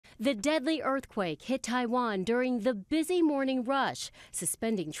The deadly earthquake hit Taiwan during the busy morning rush,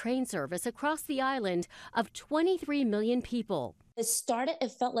 suspending train service across the island of 23 million people. It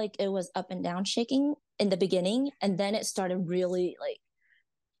felt like it was up and down shaking in the beginning, and then it started really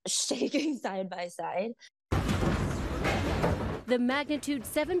shaking side by side. The magnitude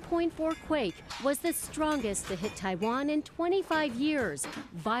 7.4 quake was the strongest to hit Taiwan in 25 years.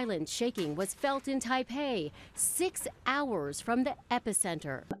 Violent shaking was felt in Taipei, 6 hours from the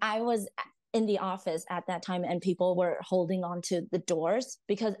epicenter. I was in the office at that time, and people were holding on to the doors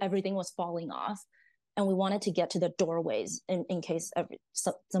because everything was falling off. And we wanted to get to the doorways in case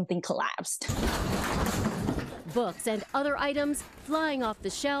something collapsed. Books and other items flying off the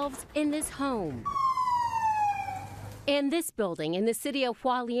shelves in this home. And this building in the city of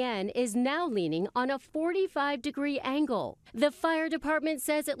Hualien is now leaning on a 45-degree angle. The fire department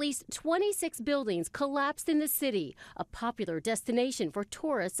says at least 26 buildings collapsed in the city, a popular destination for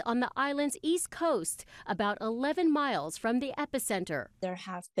tourists on the island's east coast, about 11 miles from the epicenter. There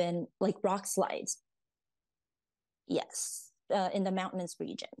have been rock slides, yes, in the mountainous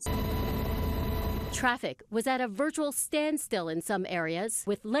regions. Traffic was at a virtual standstill in some areas,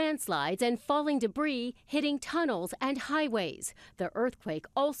 with landslides and falling debris hitting tunnels and highways. The earthquake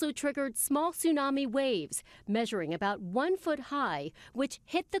also triggered small tsunami waves, measuring about 1 foot high, which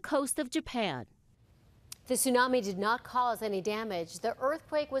hit the coast of Japan. The tsunami did not cause any damage. The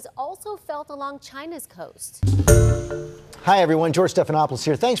earthquake was also felt along China's coast. Hi everyone, George Stephanopoulos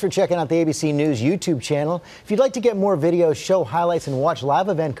here. Thanks for checking out the ABC News YouTube channel. If you'd like to get more videos, show highlights, and watch live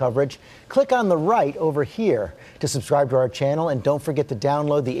event coverage, click on the right over here to subscribe to our channel, and don't forget to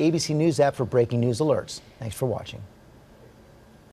download the ABC News app for breaking news alerts. Thanks for watching.